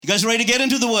guys ready to get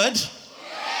into the word?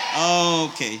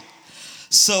 Okay.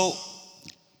 So,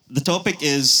 the topic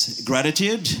is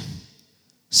gratitude.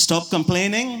 Stop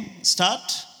complaining. Start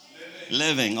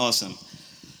living. Awesome.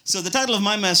 So, the title of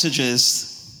my message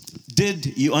is,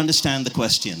 Did you understand the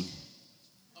question?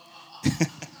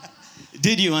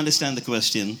 Did you understand the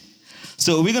question?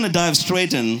 So, we're going to dive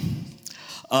straight in.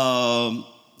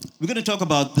 We're going to talk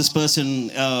about this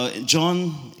person,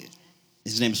 John.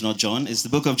 His name is not John. It's the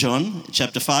book of John,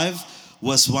 chapter 5,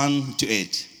 verse 1 to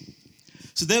 8.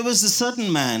 So there was a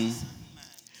certain man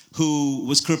who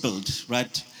was crippled,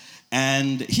 right?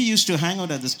 And he used to hang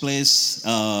out at this place.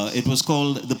 It was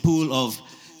called the Pool of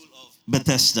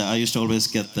Bethesda. I used to always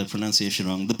get the pronunciation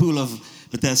wrong. The Pool of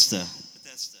Bethesda.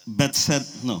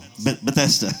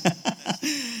 Bethesda.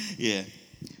 Yeah.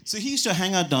 So he used to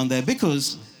hang out down there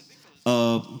because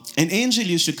an angel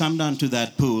used to come down to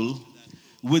that pool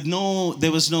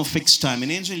there was no fixed time.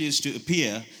 An angel used to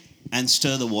appear and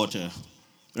stir the water,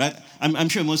 right? I'm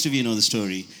sure most of you know the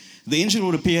story. The angel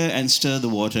would appear and stir the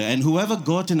water, and whoever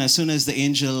got in as soon as the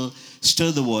angel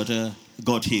stirred the water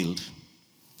got healed.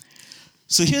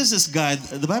 So here's this guy.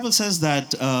 The Bible says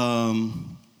that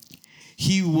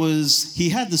he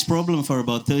had this problem for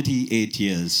about 38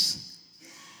 years.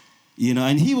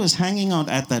 And he was hanging out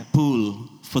at that pool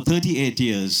for 38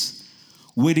 years,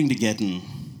 waiting to get in.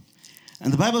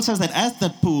 And the Bible says that at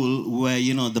that pool where,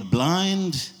 the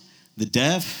blind, the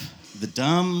deaf, the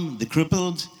dumb, the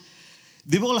crippled,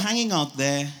 they were all hanging out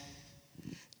there,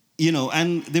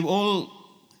 and they were all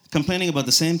complaining about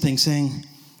the same thing, saying,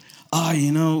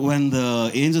 when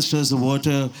the angel stirs the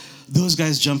water, those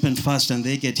guys jump in fast and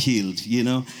they get healed,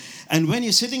 And when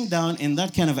you're sitting down in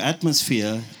that kind of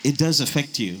atmosphere, it does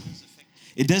affect you.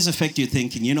 It does affect your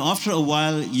thinking. After a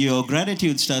while, your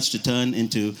gratitude starts to turn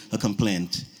into a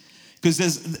complaint. Because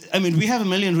we have a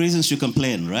million reasons to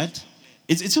complain, right?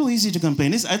 It's so easy to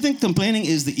complain. I think complaining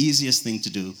is the easiest thing to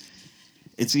do.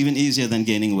 It's even easier than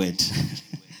gaining weight.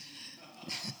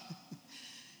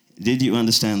 Did you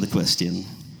understand the question?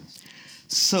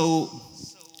 So,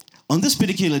 on this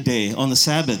particular day, on the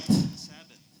Sabbath,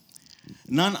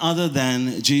 none other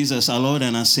than Jesus, our Lord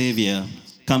and our Savior,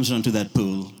 comes onto that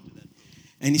pool.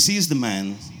 And he sees the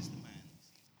man.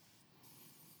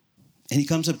 And he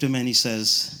comes up to him and he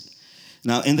says,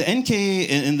 now in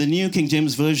the New King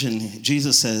James Version,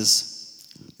 Jesus says,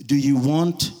 do you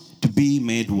want to be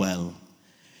made well?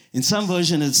 In some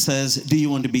version it says, do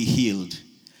you want to be healed?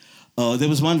 There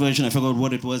was one version, I forgot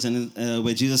what it was,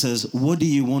 where Jesus says, what do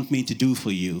you want me to do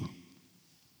for you?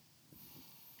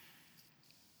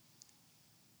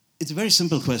 It's a very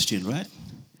simple question, right?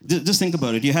 Just think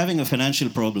about it. You're having a financial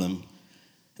problem.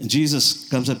 And Jesus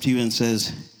comes up to you and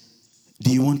says,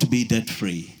 do you want to be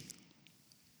debt-free?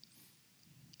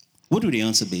 What would the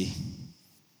answer be?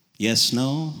 Yes,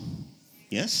 no,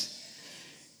 yes?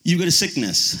 You've got a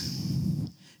sickness.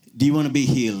 Do you want to be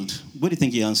healed? What do you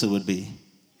think your answer would be?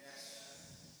 Yes.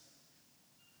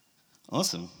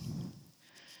 Awesome.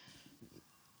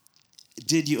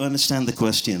 Did you understand the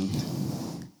question?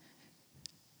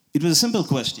 It was a simple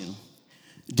question.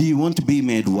 Do you want to be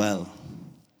made well?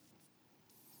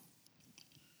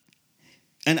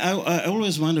 And I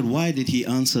always wondered, why did he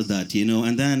answer that,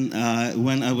 And then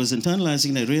when I was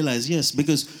internalizing it, I realized, yes,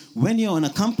 because when you're in a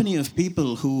company of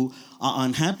people who are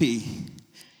unhappy,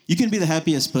 you can be the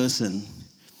happiest person.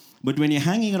 But when you're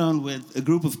hanging around with a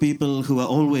group of people who are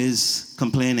always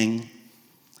complaining,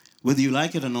 whether you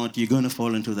like it or not, you're going to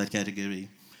fall into that category.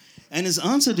 And his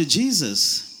answer to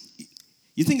Jesus,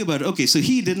 you think about it, okay, so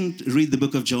he didn't read the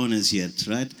book of John as yet,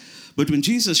 right? But when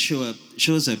Jesus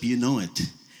shows up, you know it.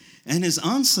 And his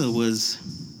answer was,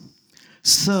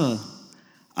 Sir,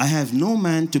 I have no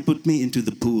man to put me into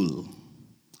the pool.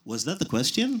 Was that the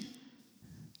question?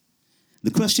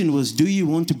 The question was, do you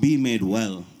want to be made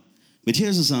well? But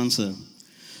here's his answer.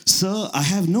 Sir, I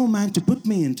have no man to put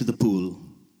me into the pool.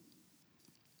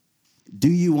 Do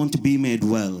you want to be made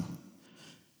well?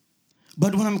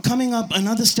 But when I'm coming up,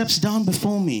 another steps down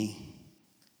before me.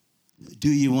 Do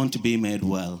you want to be made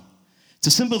well? It's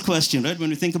a simple question, right? When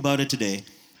we think about it today.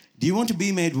 Do you want to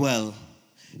be made well?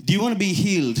 Do you want to be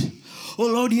healed? Oh,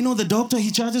 Lord, the doctor, he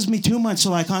charges me too much,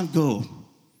 so I can't go.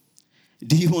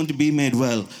 Do you want to be made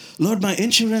well? Lord, my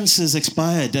insurance is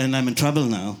expired and I'm in trouble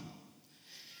now.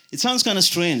 It sounds kind of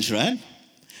strange, right?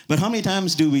 But how many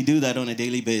times do we do that on a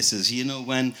daily basis?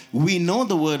 When we know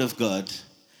the Word of God,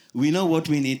 we know what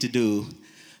we need to do,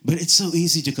 but it's so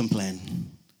easy to complain.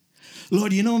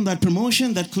 Lord, that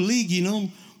promotion, that colleague,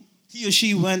 he or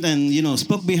she went and,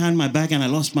 spoke behind my back and I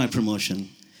lost my promotion.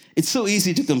 It's so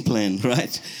easy to complain,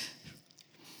 right?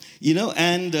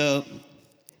 And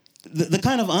the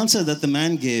kind of answer that the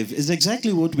man gave is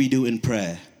exactly what we do in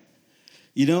prayer.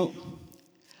 You know,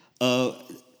 uh,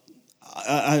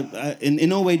 in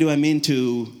no way do I mean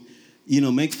to,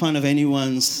 make fun of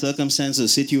anyone's circumstance or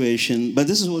situation, but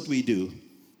this is what we do.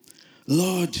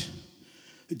 Lord,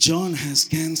 John has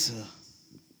cancer.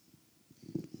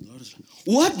 Lord is like,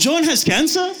 what? John has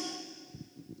cancer?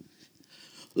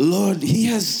 Lord, he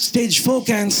has stage 4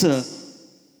 cancer.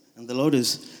 And the Lord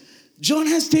is, John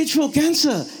has stage 4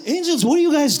 cancer. Angels, what are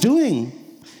you guys doing?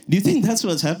 Do you think that's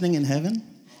what's happening in heaven?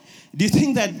 Do you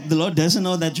think that the Lord doesn't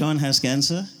know that John has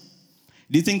cancer?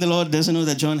 Do you think the Lord doesn't know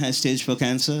that John has stage 4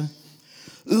 cancer?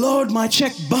 Lord, my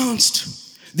check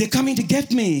bounced. They're coming to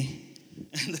get me.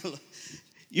 And the Lord,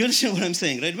 you understand what I'm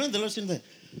saying, right? When the Lord's saying that,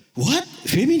 what?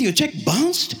 Fabian, your check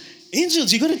bounced?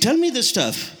 Angels, you got to tell me this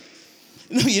stuff.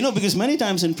 No, because many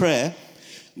times in prayer,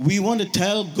 we want to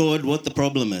tell God what the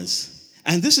problem is.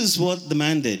 And this is what the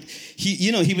man did. He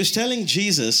was telling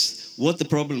Jesus what the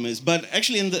problem is. But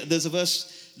actually, there's a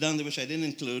verse down there which I didn't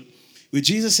include, where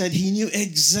Jesus said he knew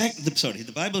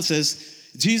the Bible says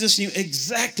Jesus knew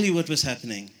exactly what was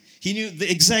happening. He knew the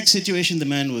exact situation the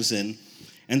man was in.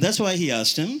 And that's why he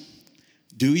asked him,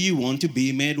 do you want to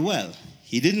be made well?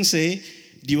 He didn't say,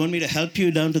 do you want me to help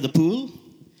you down to the pool?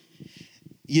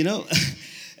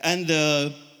 And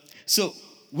so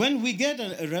when we get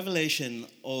a revelation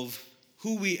of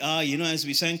who we are, as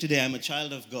we sang today, I'm a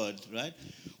child of God, right?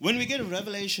 When we get a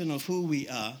revelation of who we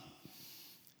are,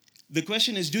 the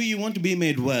question is, do you want to be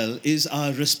made well? Is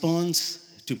our response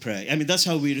to prayer. I mean, that's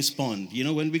how we respond.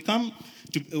 When we come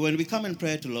in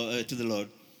prayer to the Lord,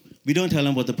 we don't tell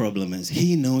him what the problem is.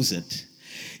 He knows it.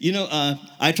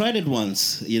 I tried it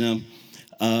once,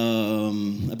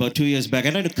 about 2 years back.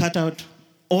 I tried to cut out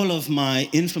all of my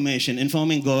information,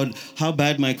 informing God how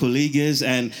bad my colleague is,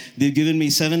 and they've given me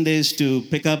 7 days to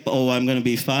pick up, or I'm going to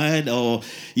be fired, or,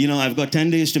 I've got 10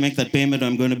 days to make that payment, or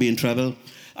I'm going to be in trouble.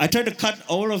 I tried to cut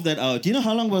all of that out. You know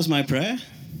how long was my prayer?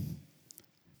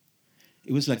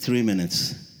 It was like 3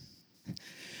 minutes.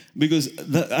 Because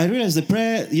I realized the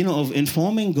prayer, of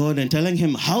informing God and telling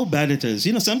him how bad it is.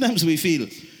 Sometimes we feel,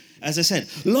 as I said,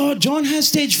 Lord, John has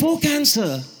stage 4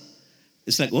 cancer.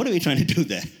 It's like, what are we trying to do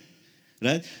there?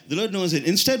 Right? The Lord knows it.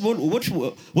 Instead,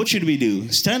 what should we do?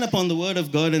 Stand upon the word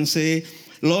of God and say,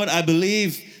 Lord, I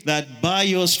believe that by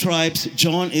your stripes,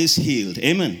 John is healed.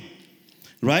 Amen.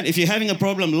 Right? If you're having a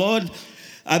problem, Lord,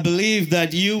 I believe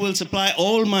that you will supply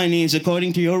all my needs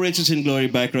according to your riches in glory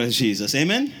by Christ Jesus.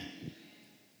 Amen?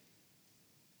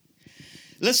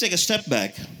 Let's take a step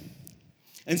back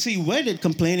and see, where did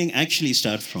complaining actually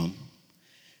start from?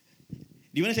 Do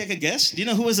you want to take a guess? Do you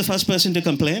know who was the first person to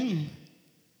complain?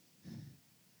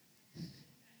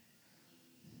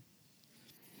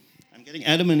 I'm getting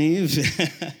Adam and Eve.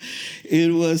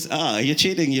 It was, you're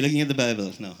cheating. You're looking at the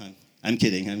Bible. No, I'm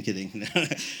kidding.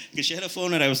 Because she had a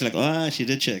phone and I was like, she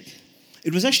did check.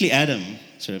 It was actually Adam.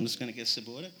 Sorry, I'm just going to get a sip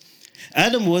of water.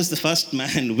 Adam was the first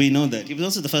man. We know that. He was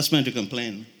also the first man to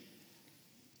complain.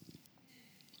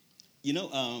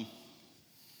 It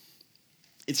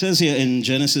says here in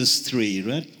Genesis 3,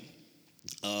 right?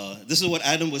 This is what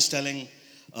Adam was telling.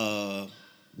 So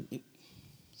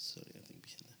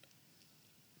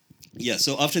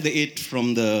after they ate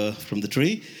from the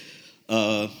tree,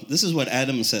 this is what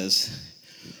Adam says.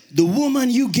 The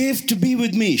woman you gave to be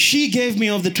with me, she gave me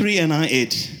of the tree and I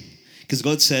ate. Because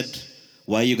God said,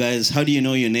 why you guys, how do you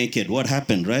know you're naked? What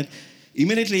happened, right?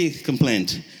 Immediately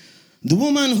complained. The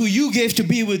woman who you gave to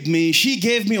be with me, she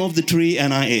gave me of the tree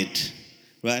and I ate,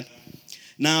 right?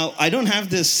 Now, I don't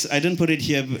have this, I didn't put it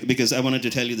here because I wanted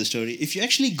to tell you the story. If you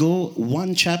actually go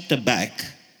one chapter back,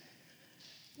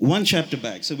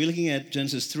 so we're looking at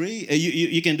Genesis 3.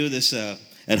 You can do this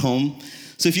at home.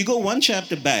 So if you go one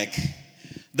chapter back,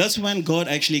 that's when God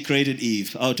actually created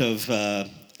Eve out of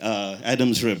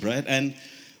Adam's rib, right? And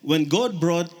when God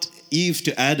brought Eve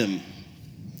to Adam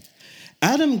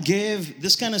gave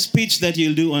this kind of speech that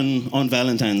you'll do on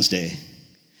Valentine's Day.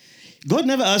 God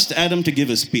never asked Adam to give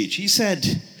a speech. He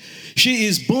said, she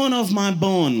is bone of my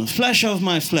bone, flesh of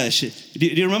my flesh. Do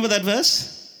you remember that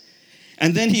verse?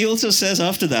 And then he also says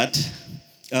after that,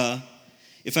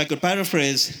 if I could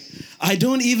paraphrase, I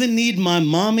don't even need my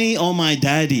mommy or my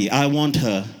daddy. I want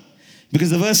her. Because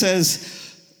the verse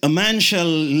says, a man shall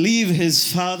leave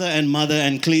his father and mother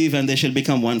and cleave and they shall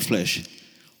become one flesh.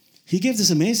 He gave this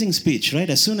amazing speech, right?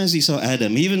 As soon as he saw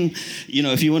Adam, even,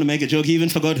 if you want to make a joke, he even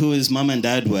forgot who his mom and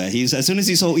dad were. As soon as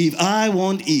he saw Eve, I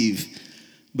want Eve.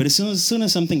 But as soon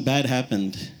as something bad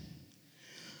happened,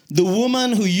 the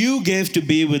woman who you gave to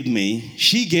be with me,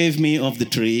 she gave me of the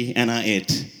tree and I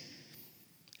ate.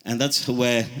 And that's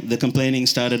where the complaining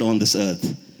started on this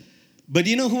earth. But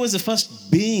you know who was the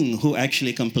first being who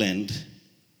actually complained?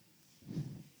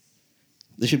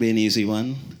 This should be an easy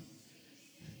one.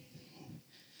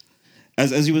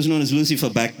 As he was known as Lucifer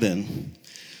back then.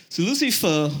 So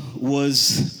Lucifer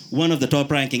was one of the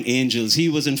top-ranking angels. He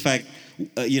was, in fact,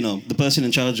 the person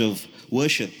in charge of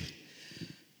worship.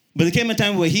 But there came a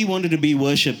time where he wanted to be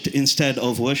worshipped instead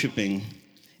of worshiping.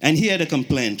 And he had a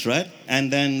complaint, right?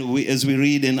 And then as we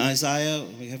read in Isaiah,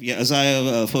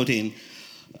 Isaiah 14,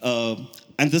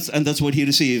 and that's what he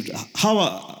received.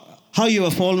 How you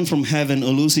are fallen from heaven,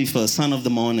 O Lucifer, son of the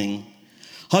morning.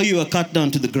 How you are cut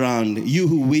down to the ground, you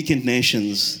who weakened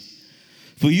nations.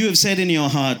 For you have said in your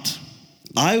heart,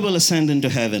 I will ascend into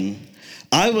heaven.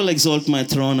 I will exalt my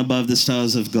throne above the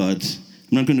stars of God.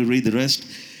 I'm not going to read the rest.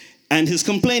 And his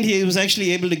complaint, he was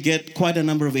actually able to get quite a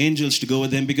number of angels to go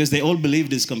with him because they all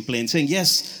believed his complaint, saying,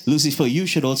 yes, Lucifer, you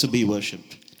should also be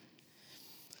worshipped.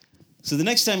 So the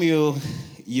next time you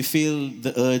feel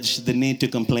the urge, the need to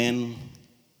complain,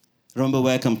 remember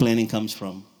where complaining comes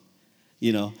from.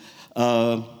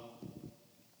 So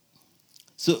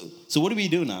what do we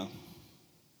do now?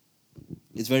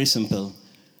 It's very simple.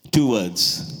 2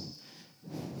 words.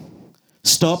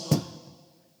 Stop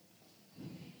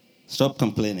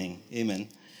complaining. Amen.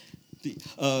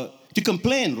 To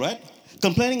complain, right?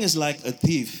 Complaining is like a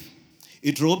thief.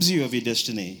 It robs you of your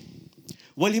destiny.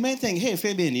 Well, you may think, hey,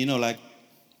 Fabian,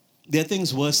 there are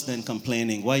things worse than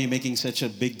complaining. Why are you making such a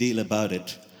big deal about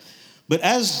it? But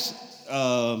as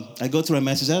I go through a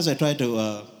message, as I try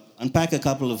to unpack a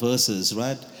couple of verses,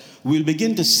 right, we'll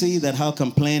begin to see that how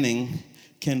complaining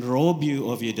can rob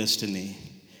you of your destiny.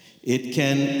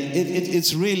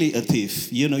 It's really a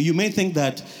thief. You may think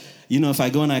that, if I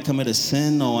go and I commit a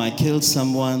sin or I kill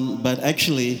someone, but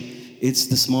actually it's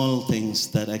the small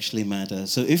things that actually matter.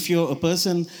 So if you're a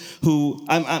person who,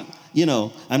 I'm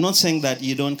not saying that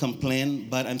you don't complain,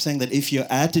 but I'm saying that if your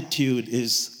attitude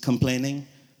is complaining,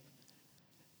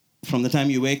 from the time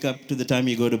you wake up to the time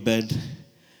you go to bed,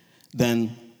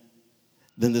 then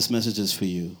this message is for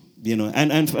you.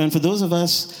 And for those of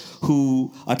us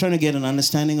who are trying to get an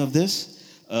understanding of this,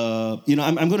 I'm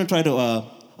going to try to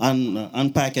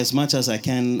unpack as much as I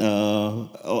can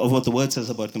of what the word says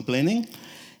about complaining.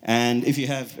 And if you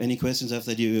have any questions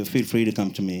after that, you feel free to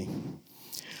come to me.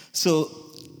 So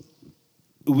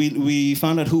we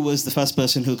found out who was the first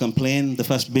person who complained, the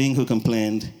first being who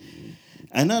complained.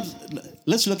 And now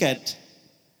let's look at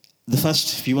the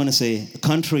first, if you want to say,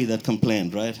 country that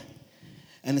complained, right?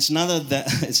 And it's none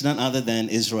other than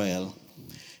Israel.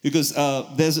 Because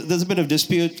there's a bit of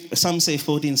dispute. Some say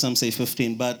 14, some say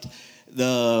 15. But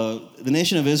the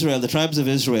nation of Israel, the tribes of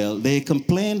Israel, they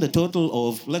complained a total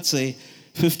of, let's say,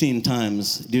 15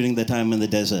 times during the time in the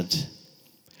desert.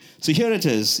 So here it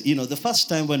is. The first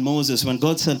time when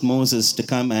God sent Moses to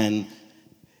come and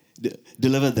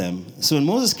deliver them. So when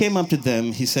Moses came up to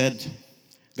them, he said,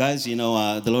 guys, the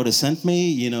Lord has sent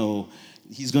me,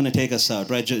 he's going to take us out,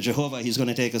 right? Jehovah, he's going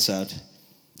to take us out.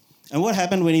 And what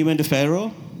happened when he went to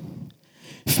Pharaoh?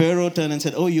 Pharaoh turned and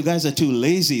said, oh, you guys are too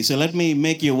lazy, so let me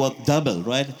make your work double,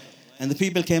 right? And the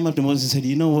people came up to Moses and said,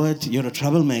 you know what? You're a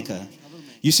troublemaker.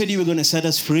 You said you were going to set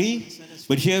us free,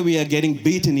 but here we are getting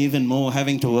beaten even more,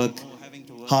 having to work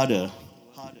harder.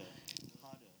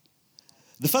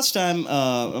 The first time,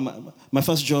 my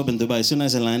first job in Dubai, as soon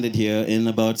as I landed here, in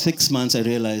about 6 months, I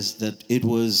realized that it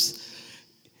was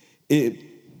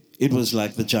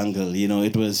like the jungle.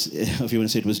 It was, if you want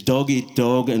to say, it was dog eat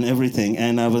dog and everything.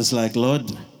 And I was like,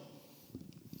 Lord,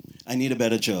 I need a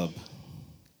better job.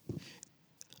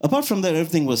 Apart from that,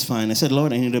 everything was fine. I said,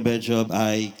 Lord, I need a better job.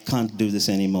 I can't do this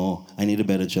anymore. I need a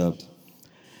better job.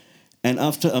 And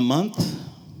after a month,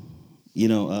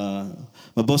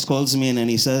 my boss calls me in and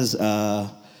he says,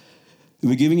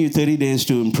 we're giving you 30 days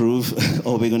to improve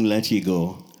or we're going to let you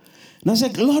go. And I was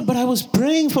like, Lord, but I was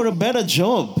praying for a better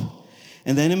job.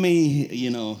 And the enemy,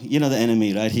 the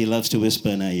enemy, right? He loves to whisper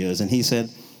in our ears. And he said,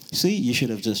 see, you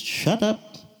should have just shut up,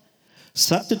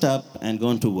 sucked it up, and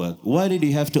gone to work. Why did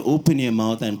you have to open your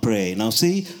mouth and pray? Now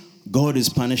see, God is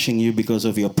punishing you because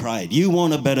of your pride. You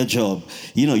want a better job.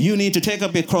 You need to take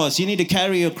up your cross. You need to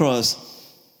carry your cross.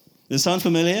 Does it sound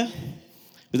familiar?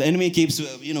 The enemy keeps,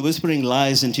 whispering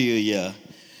lies into your ear.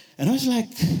 And I was like,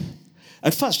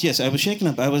 at first, yes, I was shaken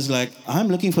up. I was like, I'm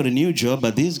looking for a new job,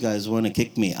 but these guys want to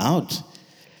kick me out.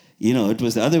 It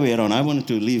was the other way around. I wanted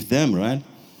to leave them, right?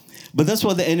 But that's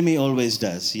what the enemy always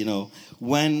does,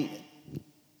 When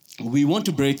we want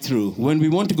to break through, when we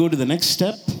want to go to the next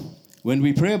step, when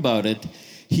we pray about it,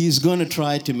 he's going to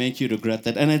try to make you regret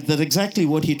that. And that's exactly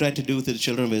what he tried to do with the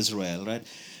children of Israel, right?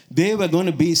 They were going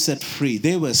to be set free.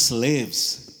 They were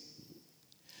slaves.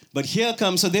 But here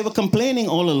comes, so they were complaining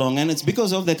all along, and it's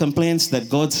because of their complaints that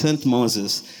God sent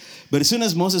Moses. But as soon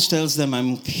as Moses tells them,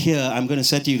 I'm here, I'm going to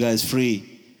set you guys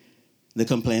free, the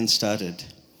complaints started.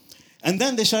 And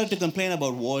then they started to complain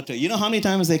about water. You know how many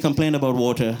times they complained about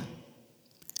water?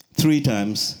 3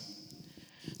 times.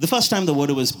 The first time the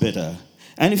water was bitter.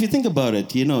 And if you think about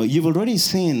it, you've already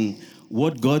seen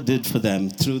what God did for them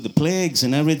through the plagues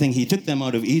and everything. He took them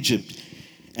out of Egypt.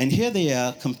 And here they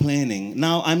are complaining.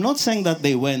 Now, I'm not saying that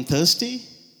they weren't thirsty.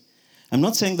 I'm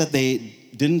not saying that they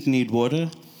didn't need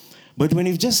water. But when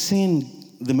you've just seen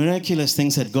the miraculous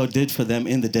things that God did for them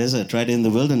in the desert, right, in the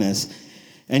wilderness,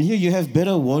 and here you have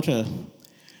bitter water.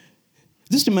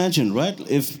 Just imagine, right,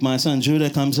 if my son Judah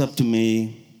comes up to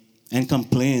me and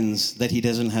complains that he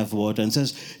doesn't have water and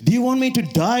says, do you want me to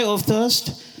die of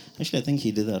thirst? Actually, I think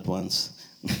he did that once.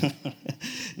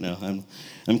 No,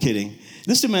 I'm kidding.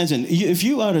 Just imagine, if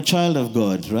you are a child of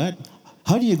God, right?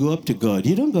 How do you go up to God?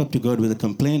 You don't go up to God with a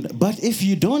complaint. But if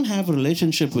you don't have a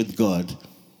relationship with God,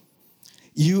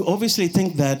 you obviously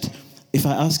think that if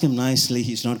I ask him nicely,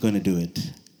 he's not going to do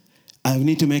it. I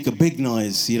need to make a big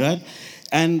noise, right?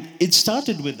 And it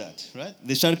started with that, right?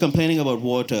 They started complaining about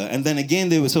water. And then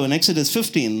again, so in Exodus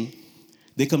 15,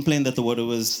 they complained that the water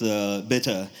was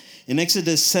bitter. In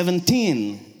Exodus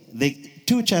 17,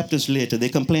 2 chapters later, they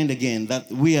complained again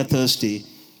that we are thirsty.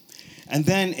 And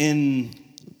then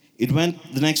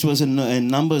the next was in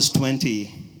Numbers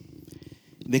 20.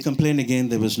 They complained again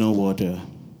there was no water.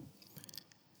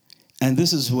 And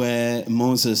this is where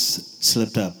Moses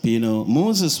slipped up.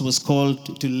 Moses was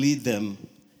called to lead them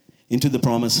into the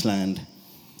promised land.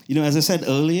 As I said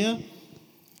earlier,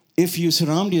 if you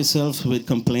surround yourself with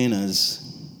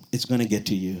complainers, it's going to get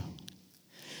to you.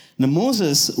 Now,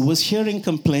 Moses was hearing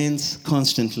complaints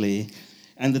constantly.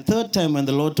 And the third time when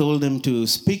the Lord told him to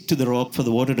speak to the rock for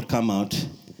the water to come out,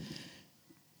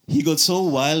 he got so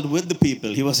wild with the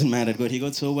people. He wasn't mad at God. He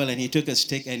got so wild and he took a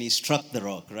stick and he struck the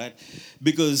rock, right?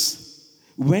 Because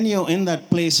when you're in that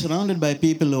place, surrounded by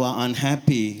people who are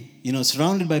unhappy,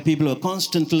 surrounded by people who are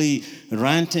constantly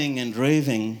ranting and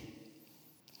raving,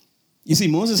 you see,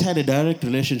 Moses had a direct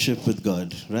relationship with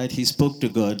God, right? He spoke to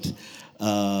God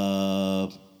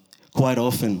quite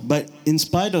often. But in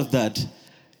spite of that,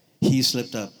 he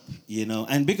slipped up,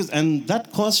 and that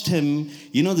cost him,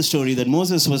 the story that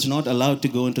Moses was not allowed to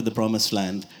go into the promised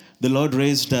land. The Lord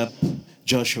raised up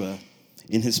Joshua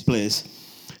in his place.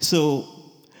 So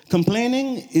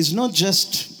complaining is not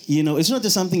just, it's not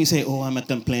just something you say, oh, I'm a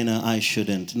complainer, I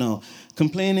shouldn't. No,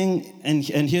 complaining, and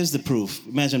here's the proof.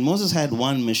 Imagine Moses had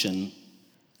one mission,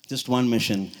 just one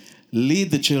mission,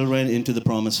 lead the children into the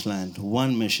promised land,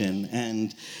 one mission.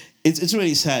 And it's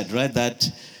really sad, right, that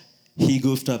he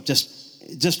goofed up,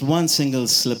 just one single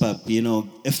slip up,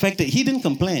 affected. He didn't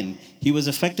complain. He was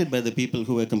affected by the people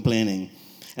who were complaining.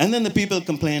 And then the people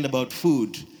complained about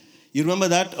food. You remember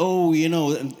that? Oh,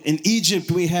 in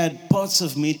Egypt we had pots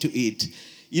of meat to eat.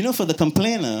 For the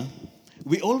complainer,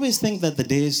 we always think that the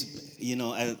days,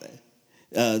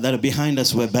 that are behind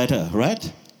us were better,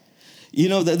 right?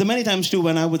 The many times too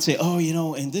when I would say, oh,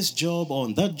 in this job or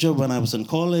in that job when I was in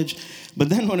college. But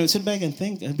then when I would sit back and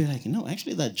think, I'd be like, no,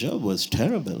 actually that job was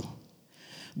terrible.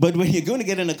 But when you're going to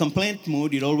get in a complaint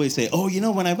mood, you'd always say, oh,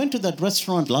 when I went to that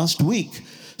restaurant last week,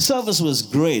 service was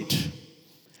great.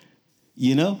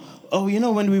 Oh,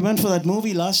 when we went for that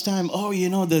movie last time, oh,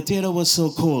 the theater was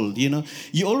so cold. You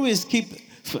always keep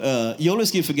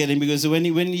forgetting, because when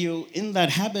you're in that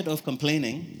habit of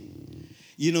complaining,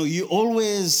 you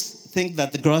always think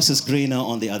that the grass is greener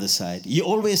on the other side. You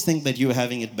always think that you're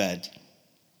having it bad.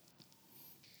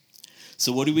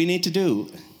 So what do we need to do?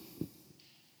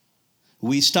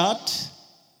 We start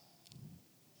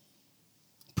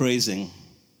praising.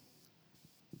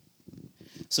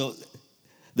 So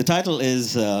the title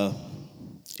is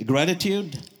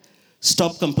Gratitude,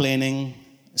 Stop Complaining,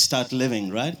 Start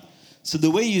Living, right? So the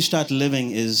way you start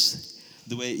living is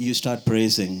the way you start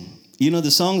praising.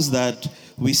 The songs that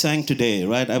we sang today,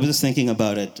 right? I was just thinking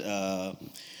about it.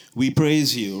 We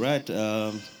praise you, right?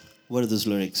 What are those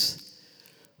lyrics?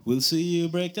 We'll see you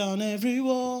break down every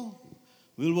wall.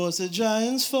 We'll watch the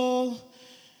giants fall.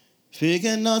 We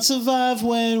cannot survive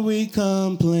when we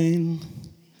complain.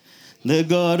 The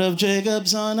God of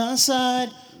Jacob's on our side,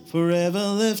 forever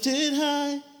lifted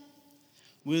high.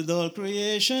 With all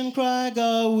creation cry,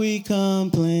 God, we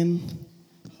complain.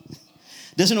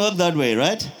 Doesn't work that way,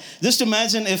 right? Just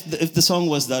imagine if the song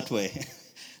was that way.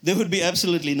 There would be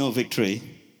absolutely no victory.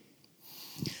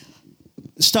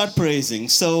 Start praising.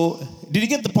 So, did you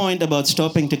get the point about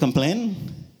stopping to complain?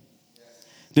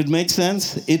 Did it make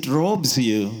sense? It robs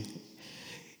you.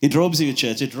 It robs you,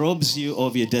 church. It robs you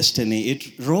of your destiny.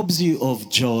 It robs you of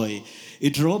joy.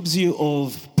 It robs you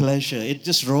of pleasure. It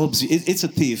just robs you. It's a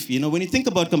thief. When you think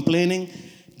about complaining,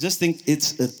 just think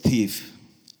it's a thief.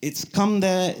 It's come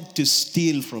there to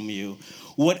steal from you.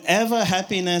 Whatever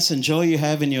happiness and joy you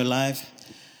have in your life,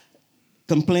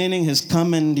 complaining has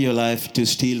come into your life to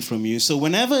steal from you. So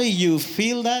whenever you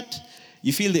feel that,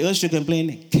 you feel the urge to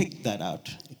complain, kick that out.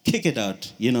 Kick it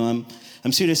out.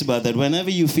 I'm serious about that.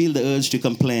 Whenever you feel the urge to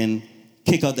complain,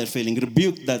 kick out that feeling.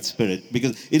 Rebuke that spirit,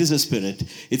 because it is a spirit.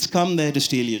 It's come there to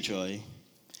steal your joy.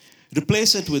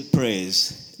 Replace it with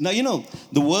praise. Now,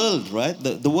 the world, right?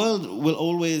 The world will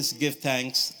always give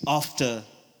thanks after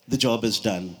the job is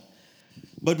done.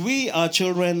 But we are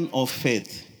children of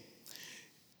faith.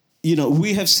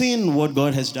 We have seen what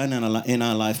God has done in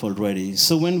our life already.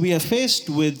 So when we are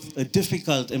faced with a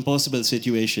difficult, impossible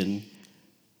situation,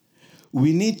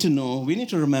 we need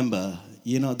to remember,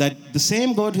 that the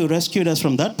same God who rescued us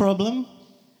from that problem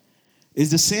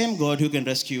is the same God who can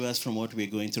rescue us from what we're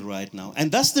going through right now.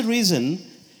 And that's the reason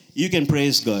you can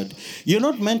praise God. You're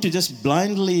not meant to just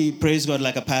blindly praise God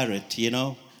like a parrot,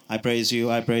 I praise you,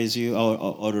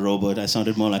 or a robot. I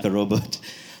sounded more like a robot.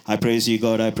 I praise you,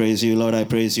 God, I praise you, Lord, I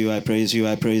praise you, I praise you,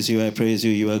 I praise you, I praise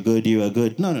you, you are good, you are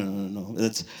good. No.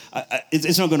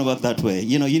 It's not going to work that way.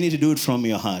 You need to do it from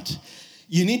your heart.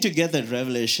 You need to get that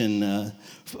revelation.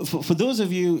 For those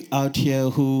of you out here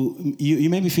who, you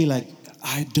maybe feel like,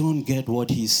 I don't get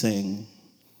what he's saying.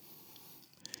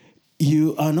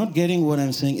 You are not getting what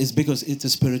I'm saying is because it's a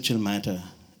spiritual matter.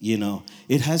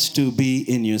 It has to be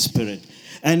in your spirit.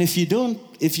 And if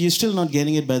you're still not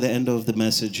getting it by the end of the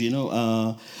message,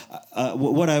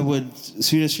 what I would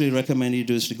seriously recommend you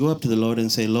do is to go up to the Lord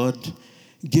and say, Lord,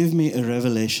 give me a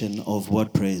revelation of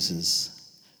what praise is.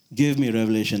 Give me a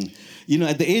revelation.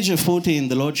 At the age of 14,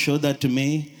 the Lord showed that to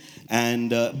me, and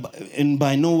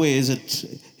by no way is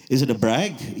it a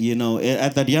brag.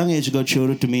 At that young age, God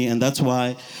showed it to me, and that's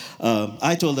why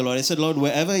I told the Lord, I said, Lord,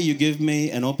 wherever you give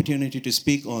me an opportunity to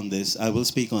speak on this, I will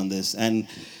speak on this. And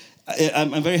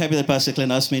I'm very happy that Pastor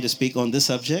Clint asked me to speak on this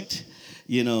subject.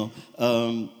 I'm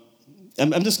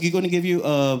just going to give you,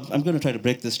 I'm going to try to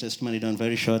break this testimony down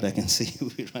very short. I can see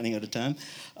we're running out of time.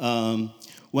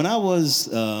 When I was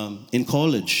in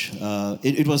college,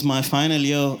 it was my final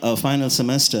year, final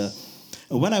semester.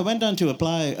 When I went down to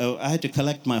apply, I had to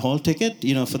collect my hall ticket.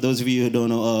 For those of you who don't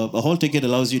know, a hall ticket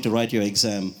allows you to write your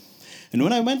exam. And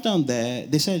when I went down there,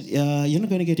 they said, you're not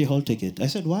going to get your hall ticket. I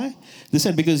said, why? They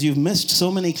said, because you've missed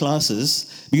so many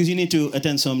classes, because you need to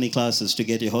attend so many classes to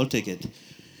get your hall ticket.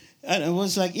 And I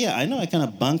was like, yeah, I know I kind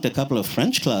of bunked a couple of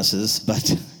French classes,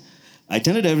 but I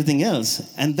attended everything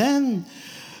else. And then,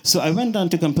 so I went down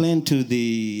to complain to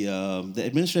the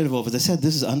administrative office. They said,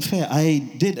 this is unfair. I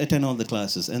did attend all the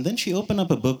classes. And then she opened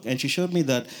up a book and she showed me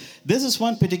that there's this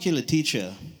one particular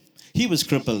teacher. He was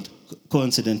crippled,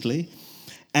 coincidentally.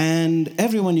 And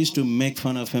everyone used to make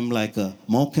fun of him,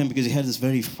 mock him, because he had this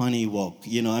very funny walk.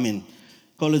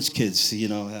 College kids,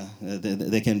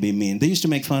 they can be mean. They used to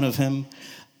make fun of him.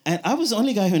 And I was the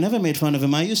only guy who never made fun of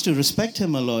him. I used to respect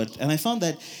him a lot. And I found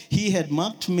that he had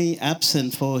marked me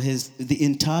absent for the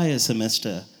entire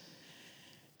semester.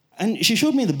 And she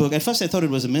showed me the book. At first I thought it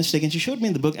was a mistake. And she showed me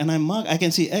the book. And I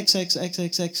can see X, X, X,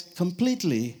 X, X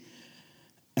completely.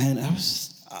 And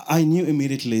I knew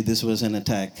immediately this was an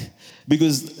attack.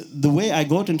 Because the way I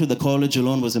got into the college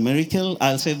alone was a miracle.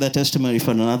 I'll save that testimony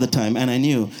for another time. And I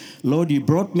knew, Lord, you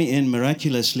brought me in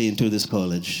miraculously into this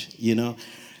college,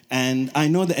 And I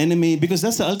know the enemy, because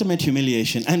that's the ultimate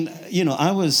humiliation. And,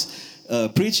 I was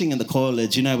preaching in the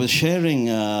college, I was sharing,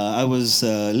 I was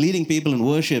leading people in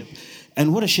worship.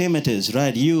 And what a shame it is,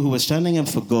 right? You who were standing up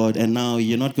for God, and now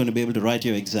you're not going to be able to write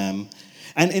your exam.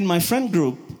 And in my friend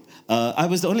group, I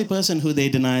was the only person who they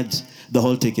denied the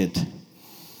whole ticket.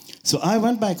 So I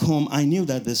went back home. I knew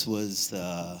that this was,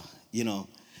 that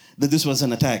this was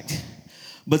an attack.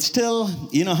 But still,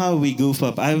 how we goof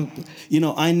up. I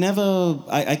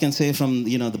can say from,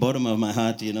 the bottom of my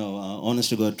heart, honest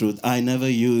to God truth, I never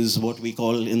use what we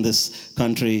call in this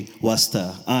country,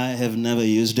 wasta. I have never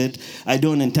used it. I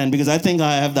don't intend, because I think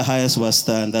I have the highest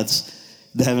wasta, and that's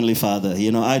the Heavenly Father.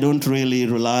 I don't really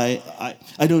rely,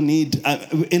 I don't need,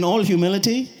 in all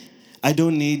humility, I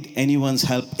don't need anyone's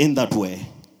help in that way.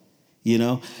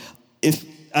 If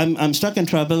I'm stuck in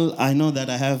trouble, I know that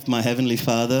I have my Heavenly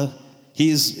Father.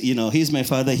 He's my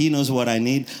Father. He knows what I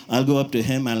need. I'll go up to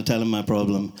him and I'll tell him my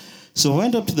problem. So I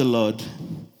went up to the Lord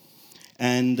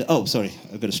and, I've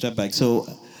got to step back. So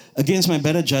against my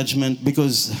better judgment,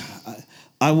 because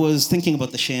I was thinking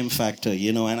about the shame factor,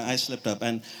 and I slipped up.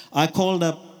 And I called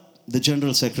up the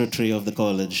general secretary of the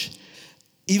college.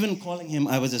 even calling him,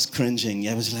 I was just cringing.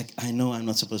 I was like, I know I'm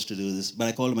not supposed to do this. But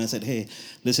I called him and I said, hey,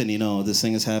 listen, this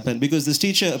thing has happened. Because this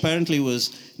teacher apparently was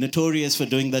notorious for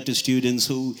doing that to students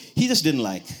who he just didn't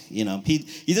like.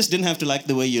 He just didn't have to like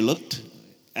the way you looked.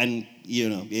 And,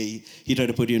 he tried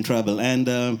to put you in trouble. And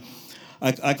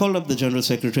I called up the general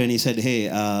secretary and he said, hey,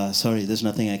 sorry, there's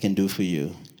nothing I can do for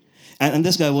you. And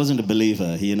this guy wasn't a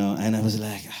believer, and I was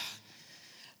like,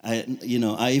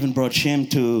 I even brought shame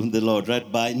to the Lord, right,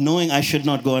 by knowing I should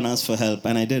not go and ask for help,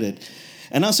 and I did it.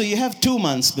 And also, you have 2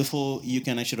 months before you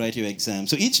can actually write your exam.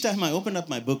 So each time I opened up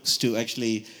my books to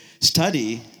actually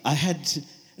study, I had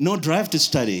no drive to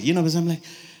study, because I'm like,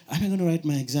 am I going to write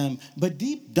my exam? But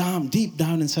deep down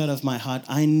inside of my heart,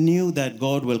 I knew that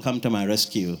God will come to my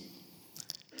rescue.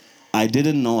 I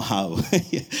didn't know how.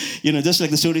 Just like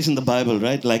the stories in the Bible,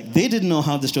 right? Like, they didn't know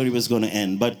how the story was going to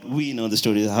end, but we know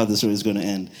how the story is going to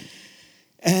end.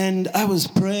 And I was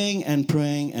praying and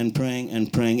praying and praying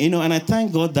and praying, and I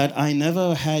thank God that I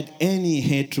never had any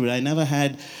hatred. I never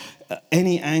had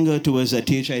any anger towards that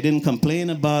teacher. I didn't complain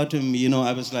about him.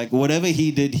 I was like, whatever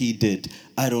he did.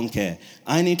 I don't care.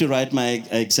 I need to write my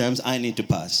exams. I need to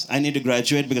pass. I need to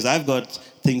graduate because I've got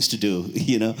things to do,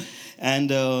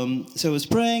 And so I was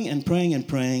praying and praying and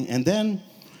praying. And then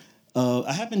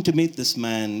I happened to meet this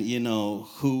man,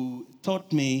 who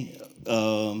taught me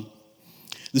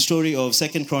the story of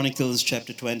 2 Chronicles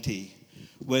chapter 20,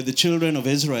 where the children of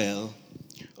Israel,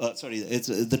 it's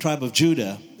the tribe of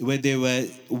Judah, where they were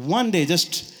one day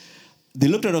they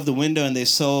looked out of the window and they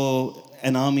saw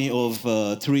an army of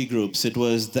 3 groups. It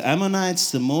was the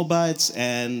Ammonites, the Moabites,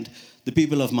 and the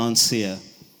people of Mount Seir.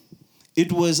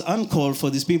 It was uncalled for.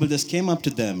 These people just came up to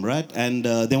them, right? And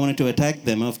they wanted to attack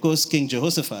them. And of course, King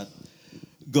Jehoshaphat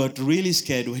got really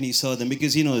scared when he saw them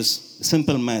because, it's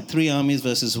simple math. 3 armies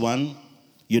versus 1,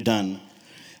 you're done.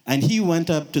 And he went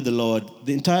up to the Lord.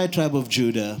 The entire tribe of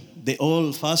Judah, they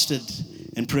all fasted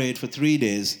and prayed for 3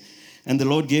 days. And the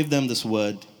Lord gave them this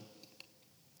word,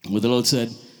 where the Lord said,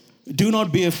 do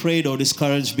not be afraid or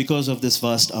discouraged because of this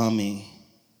vast army.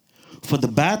 For the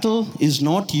battle is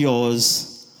not yours,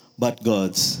 but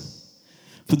God's.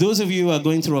 For those of you who are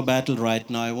going through a battle right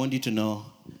now, I want you to know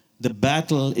the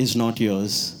battle is not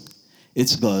yours,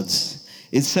 it's God's.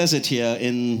 It says it here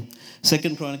in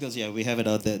 2 Chronicles, we have it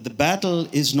out there. The battle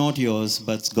is not yours,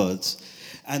 but God's.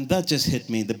 And that just hit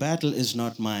me. The battle is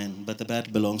not mine, but the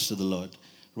battle belongs to the Lord,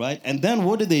 right? And then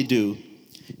what did they do?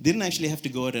 They didn't actually have to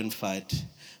go out and fight.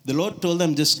 The Lord told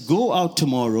them, just go out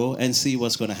tomorrow and see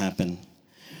what's going to happen,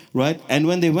 right? And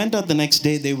when they went out the next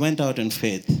day, they went out in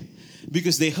faith.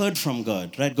 Because they heard from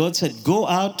God, right? God said, go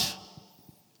out,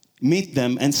 meet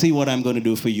them, and see what I'm going to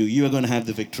do for you. You are going to have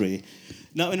the victory.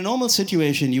 Now, in a normal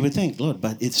situation, you would think, Lord,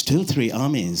 but it's still 3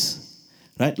 armies,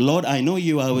 right? Lord, I know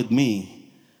you are with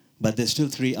me, but there's still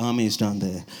 3 armies down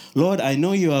there. Lord, I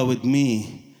know you are with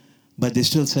me, but they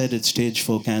still said it's stage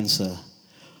 4 cancer.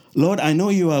 Lord, I know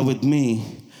you are with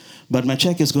me, but my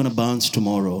check is going to bounce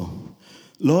tomorrow.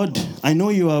 Lord, I know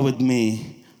you are with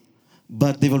me,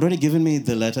 but they've already given me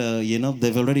the letter,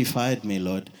 they've already fired me,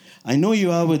 Lord. I know you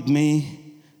are with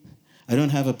me. I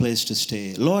don't have a place to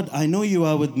stay. Lord, I know you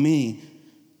are with me,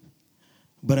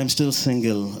 but I'm still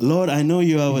single. Lord, I know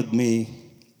you are with me,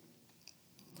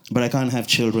 but I can't have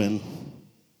children.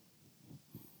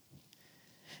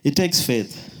 It takes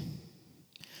faith.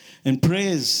 And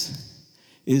praise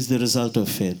is the result of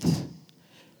faith.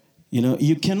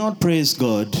 You cannot praise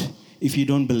God if you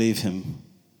don't believe him.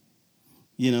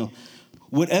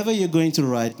 Whatever you're going through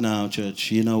right now,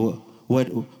 church,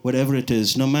 whatever it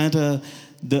is, no matter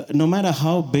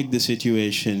how big the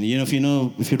situation, if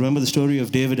you remember the story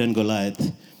of David and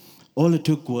Goliath, all it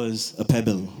took was a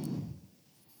pebble.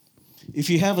 If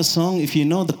you have a song, if you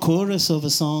know the chorus of a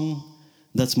song,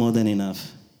 that's more than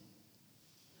enough.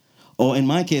 Or in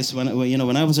my case, when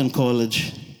I was in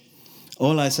college,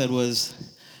 all I said was,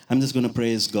 I'm just going to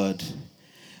praise God.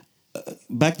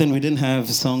 Back then, we didn't have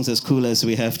songs as cool as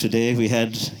we have today. We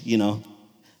had, I don't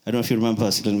know if you remember,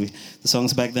 the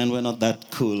songs back then were not that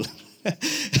cool.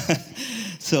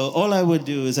 So all I would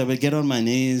do is I would get on my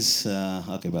knees.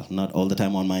 Not all the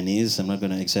time on my knees. I'm not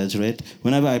going to exaggerate.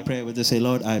 Whenever I pray, I would just say,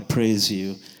 Lord, I praise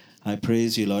you. I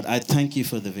praise you, Lord. I thank you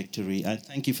for the victory. I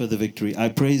thank you for the victory. I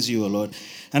praise you, O Lord.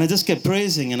 And I just kept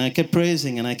praising, and I kept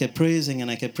praising, and I kept praising,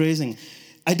 and I kept praising.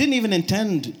 I didn't even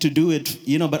intend to do it,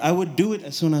 but I would do it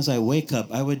as soon as I wake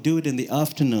up. I would do it in the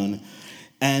afternoon.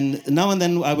 And now and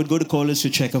then I would go to college to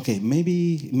check, okay,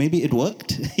 maybe it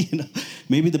worked,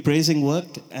 maybe the praising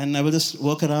worked. And I would just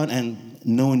walk around and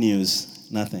no news,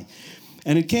 nothing.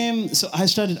 And it came, so I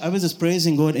was just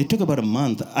praising God. It took about a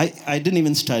month. I didn't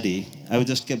even study. I would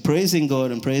just keep praising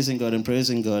God and praising God and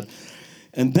praising God.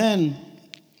 And then,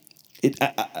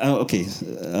 I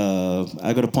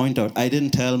got to point out, I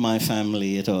didn't tell my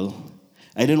family at all.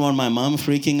 I didn't want my mom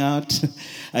freaking out.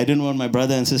 I didn't want my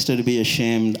brother and sister to be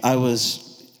ashamed. I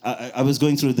was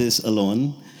going through this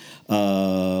alone.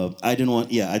 I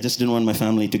just didn't want my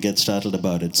family to get startled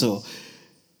about it. So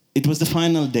it was the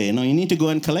final day. Now you need to go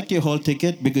and collect your hall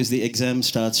ticket because the exam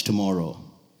starts tomorrow.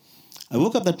 I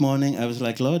woke up that morning. I was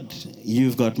like, Lord,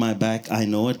 you've got my back. I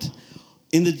know it.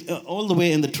 All the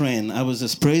way in the train, I was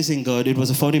just praising God. It was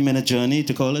a 40-minute journey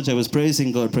to college. I was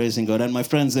praising God. And my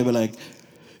friends, they were like,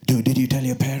 dude, did you tell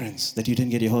your parents that you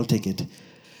didn't get your hall ticket?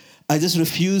 I just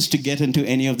refused to get into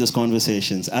any of those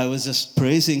conversations. I was just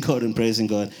praising God.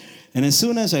 And as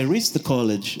soon as I reached the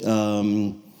college,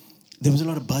 there was a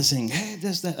lot of buzzing. Hey,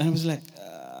 there's that. And I was like,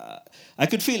 I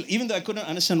could feel, even though I couldn't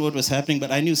understand what was happening,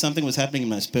 but I knew something was happening in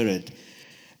my spirit.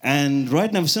 And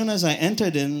right now, as soon as I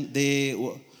entered in,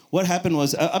 what happened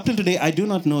was, up till today, I do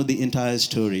not know the entire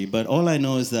story, but all I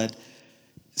know is that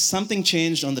something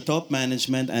changed on the top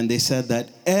management, and they said that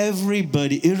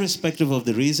everybody, irrespective of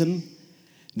the reason,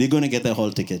 they're going to get their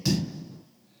hall ticket.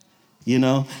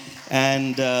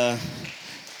 And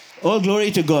all glory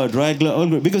to God, right? All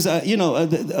glory. Because,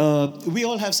 we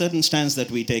all have certain stands that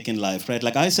we take in life, right?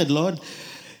 Like I said, Lord,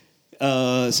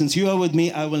 since you are with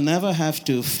me, I will never have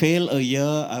to fail a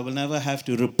year. I will never have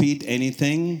to repeat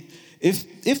anything.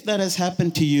 If that has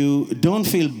happened to you, don't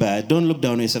feel bad. Don't look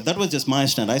down on yourself. That was just my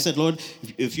stand. I said, Lord,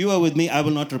 if you are with me, I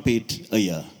will not repeat a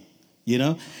year.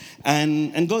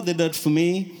 And God did that for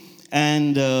me.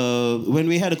 And when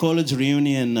we had a college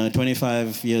reunion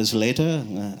 25 years later,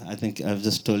 I think I've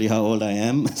just told you how old I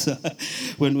am. So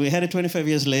when we had it 25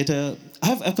 years later,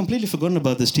 I've completely forgotten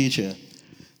about this teacher.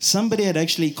 Somebody had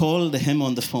actually called him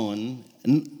on the phone,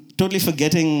 totally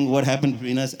forgetting what happened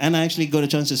between us, and I actually got a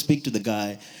chance to speak to the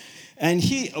guy. And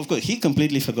of course, he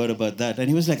completely forgot about that. And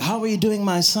he was like, how are you doing,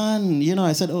 my son?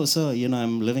 I said, oh, sir,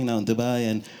 I'm living now in Dubai.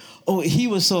 And, he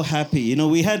was so happy.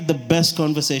 We had the best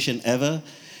conversation ever.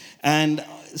 And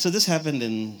so this happened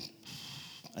in,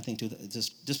 I think,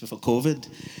 just before COVID.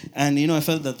 And, I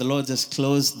felt that the Lord just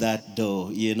closed that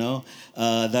door,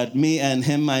 that me and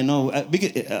him, I know.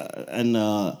 And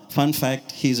fun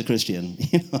fact, he's a Christian,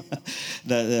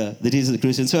 that he's a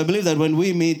Christian. So I believe that when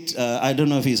we meet, I don't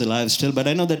know if he's alive still, but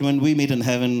I know that when we meet in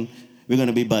heaven, we're going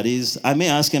to be buddies. I may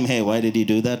ask him, hey, why did he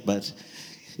do that? But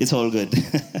it's all good.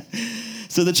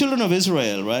 So the children of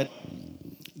Israel, right,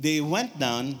 they went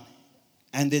down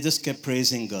and they just kept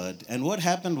praising God. And what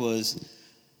happened was,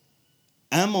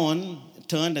 Ammon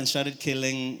turned and started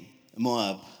killing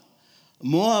Moab.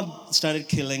 Moab started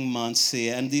killing Mount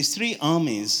Seir. And these three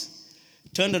armies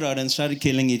turned around and started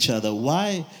killing each other.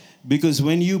 Why? Because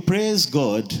when you praise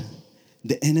God,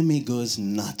 the enemy goes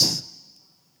nuts.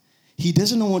 He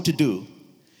doesn't know what to do.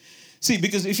 See,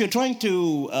 because if you're trying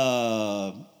to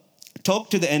talk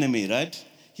to the enemy, right,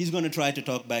 he's going to try to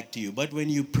talk back to you. But when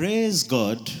you praise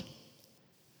God,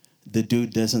 the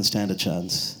dude doesn't stand a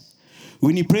chance.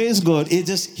 When you praise God,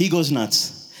 he goes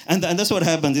nuts. And that's what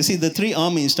happens. You see, the three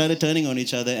armies started turning on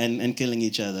each other and killing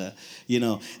each other,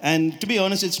 And to be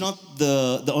honest, it's not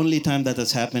the only time that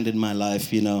has happened in my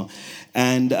life,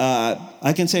 And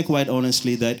I can say quite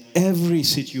honestly that every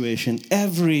situation,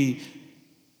 you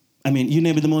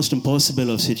name it, the most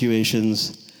impossible of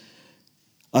situations,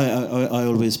 I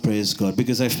always praise God.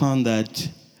 Because I found that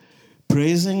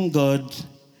praising God,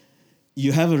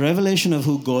 you have a revelation of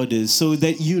who God is so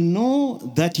that you know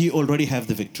that you already have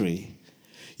the victory.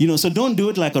 So don't do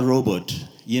it like a robot,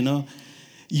 You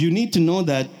need to know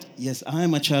that, yes, I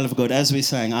am a child of God. As we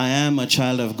sang, I am a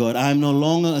child of God. I am no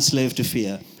longer a slave to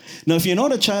fear. Now, if you're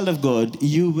not a child of God,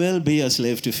 you will be a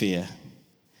slave to fear.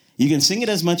 You can sing it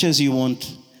as much as you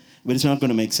want, but it's not going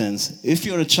to make sense. If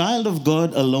you're a child of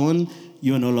God alone,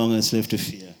 you are no longer a slave to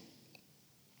fear.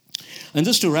 And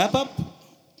just to wrap up,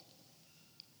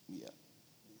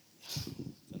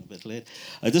 late.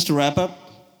 Just to wrap up,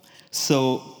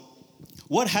 so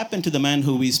what happened to the man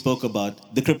who we spoke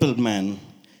about, the crippled man?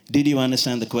 Did you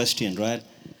understand the question, right?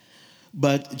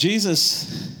 But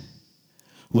Jesus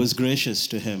was gracious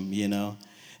to him,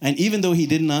 And even though he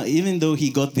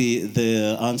got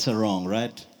the answer wrong,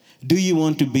 right? Do you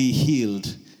want to be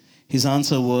healed? His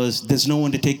answer was, there's no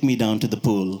one to take me down to the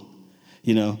pool,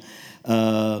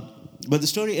 But the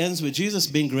story ends with Jesus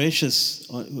being gracious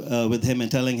with him and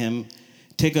telling him,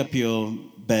 take up your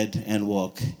bed and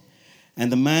walk.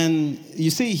 And the man,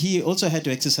 you see, he also had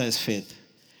to exercise faith.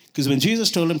 Because when Jesus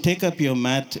told him, take up your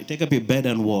mat, take up your bed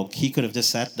and walk, he could have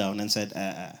just sat down and said,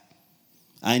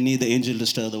 I need the angel to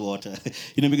stir the water.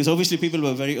 Because obviously people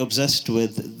were very obsessed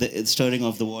with the stirring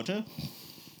of the water.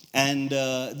 And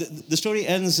the story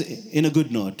ends in a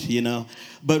good note, you know.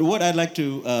 But what I'd like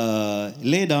to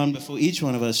lay down before each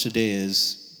one of us today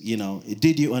is, you know,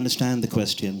 did you understand the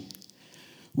question?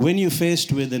 When you're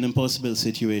faced with an impossible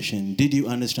situation, did you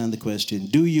understand the question?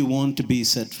 Do you want to be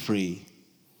set free?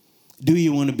 Do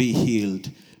you want to be healed?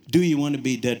 Do you want to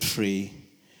be debt free?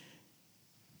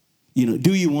 You know,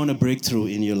 do you want a breakthrough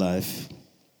in your life?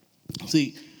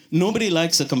 See, nobody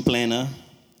likes a complainer.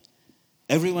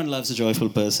 Everyone loves a joyful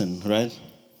person, right?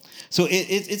 So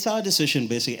it's our decision,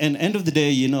 basically. And end of the day,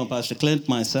 you know, Pastor Clint,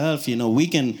 myself, you know, we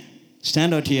can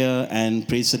stand out here and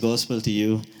preach the gospel to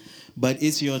you, but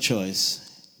it's your choice.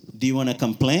 Do you want to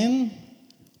complain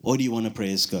or do you want to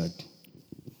praise God?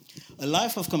 A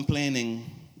life of complaining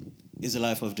is a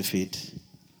life of defeat.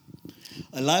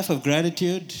 A life of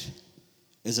gratitude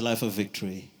is a life of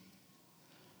victory.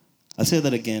 I'll say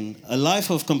that again. A life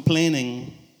of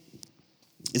complaining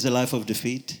is a life of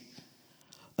defeat.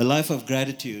 A life of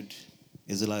gratitude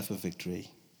is a life of victory.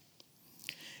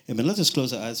 Amen. Let's just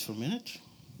close our eyes for a minute.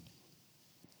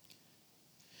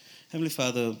 Heavenly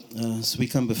Father, as we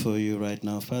come before you right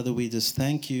now, Father, we just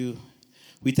thank you.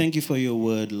 We thank you for your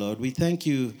word, Lord. We thank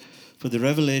you for the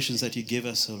revelations that you give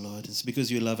us, oh Lord. It's because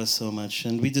you love us so much.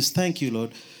 And we just thank you,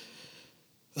 Lord.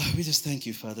 We just thank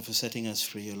you, Father, for setting us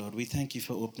free, oh Lord. We thank you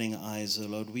for opening our eyes, oh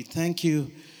Lord. We thank you,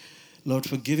 Lord,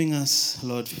 for giving us,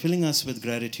 Lord, filling us with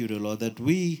gratitude, oh Lord,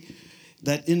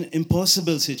 that in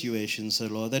impossible situations, oh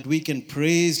Lord, that we can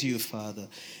praise you, Father.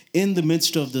 In the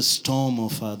midst of the storm, oh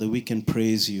Father, we can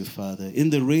praise you, Father. In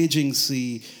the raging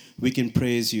sea, we can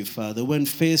praise you, Father. When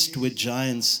faced with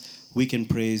giants, we can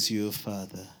praise you,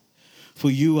 Father. For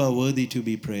you are worthy to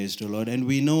be praised, O Lord. And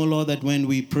we know, Lord, that when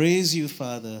we praise you,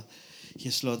 Father,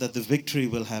 yes, Lord, that the victory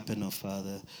will happen, oh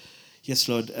Father. Yes,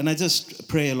 Lord. And I just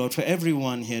pray, Lord, for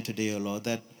everyone here today, oh Lord,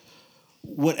 that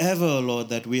whatever, Lord,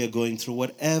 that we are going through,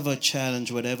 whatever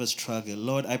challenge, whatever struggle,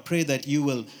 Lord, I pray that you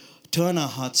will turn our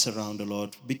hearts around, O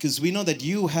Lord, because we know that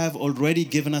you have already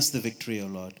given us the victory, O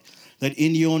Lord, that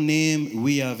in your name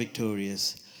we are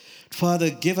victorious. Father,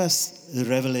 give us the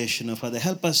revelation, oh Father.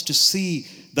 Help us to see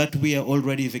that we are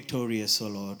already victorious, O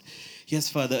Lord. Yes,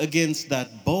 Father, against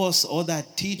that boss or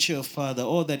that teacher, Father,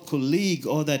 or that colleague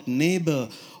or that neighbor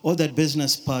or that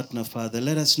business partner, Father,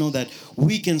 let us know that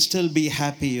we can still be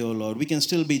happy, oh Lord. We can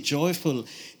still be joyful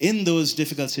in those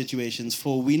difficult situations,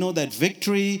 for we know that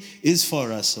victory is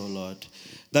for us, oh Lord.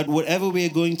 That whatever we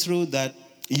are going through, that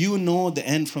you know the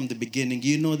end from the beginning.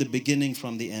 You know the beginning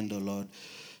from the end, oh Lord.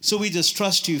 So we just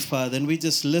trust you, Father, and we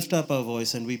just lift up our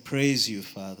voice and we praise you,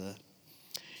 Father.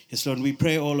 Yes, Lord, we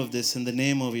pray all of this in the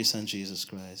name of your Son, Jesus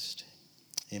Christ.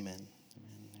 Amen.